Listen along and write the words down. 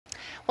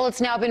Well, it's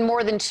now been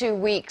more than 2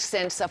 weeks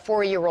since a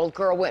 4-year-old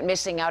girl went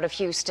missing out of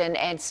Houston,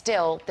 and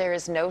still there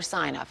is no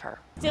sign of her.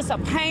 Just a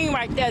pain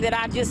right there that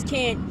I just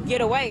can't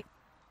get away.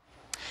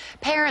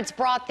 Parents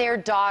brought their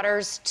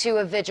daughters to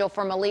a vigil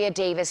for Maleah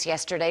Davis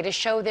yesterday to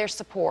show their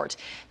support.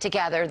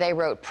 Together, they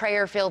wrote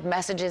prayer-filled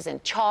messages in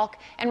chalk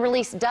and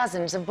released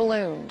dozens of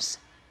balloons.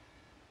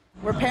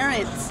 We're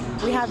parents,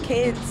 we have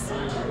kids.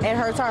 It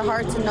hurts our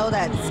heart to know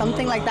that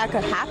something like that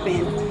could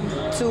happen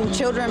to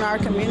children in our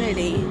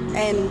community,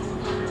 and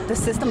the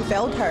system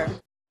failed her.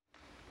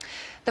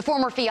 The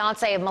former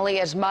fiance of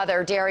Maleah's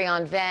mother,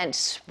 Darion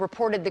Vance,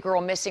 reported the girl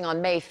missing on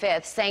May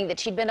 5th, saying that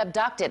she'd been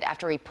abducted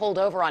after he pulled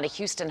over on a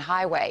Houston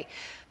highway.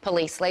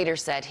 Police later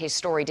said his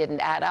story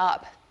didn't add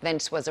up.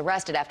 Vance was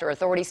arrested after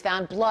authorities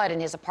found blood in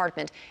his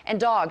apartment and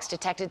dogs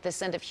detected the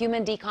scent of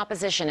human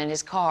decomposition in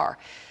his car.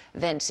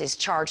 Vance is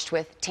charged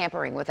with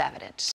tampering with evidence.